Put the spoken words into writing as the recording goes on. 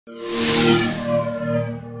The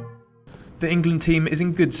England team is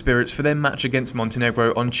in good spirits for their match against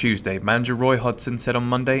Montenegro on Tuesday, manager Roy Hodgson said on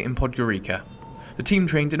Monday in Podgorica. The team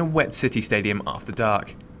trained in a wet city stadium after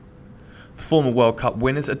dark. The former World Cup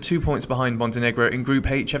winners are 2 points behind Montenegro in Group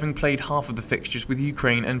H, having played half of the fixtures with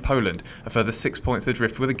Ukraine and Poland, a further 6 points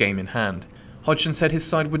adrift with a game in hand. Hodgson said his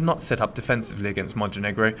side would not set up defensively against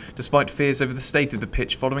Montenegro, despite fears over the state of the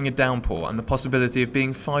pitch following a downpour and the possibility of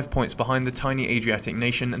being 5 points behind the tiny Adriatic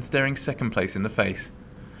nation and staring second place in the face.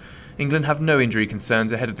 England have no injury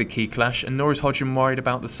concerns ahead of the key clash, and nor is Hodgson worried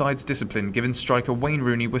about the side's discipline given striker Wayne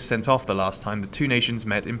Rooney was sent off the last time the two nations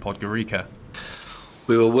met in Podgorica.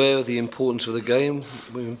 We were aware of the importance of the game,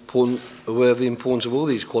 we were aware of the importance of all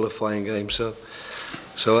these qualifying games, so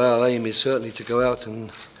our aim is certainly to go out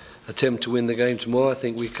and attempt to win the game tomorrow. I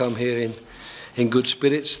think we come here in good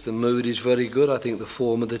spirits, the mood is very good, I think the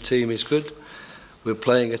form of the team is good. We're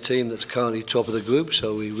playing a team that's currently top of the group,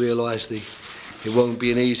 so we realise it won't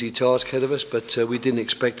be an easy task ahead of us, but we didn't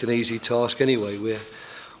expect an easy task anyway.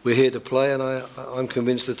 We're here to play, and I'm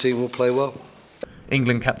convinced the team will play well.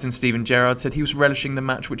 England captain Steven Gerrard said he was relishing the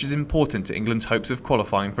match, which is important to England's hopes of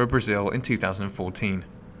qualifying for Brazil in 2014.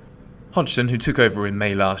 Hodgson, who took over in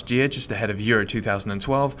May last year, just ahead of Euro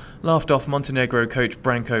 2012, laughed off Montenegro coach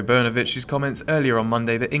Branko Brnovic's comments earlier on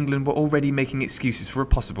Monday that England were already making excuses for a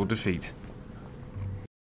possible defeat.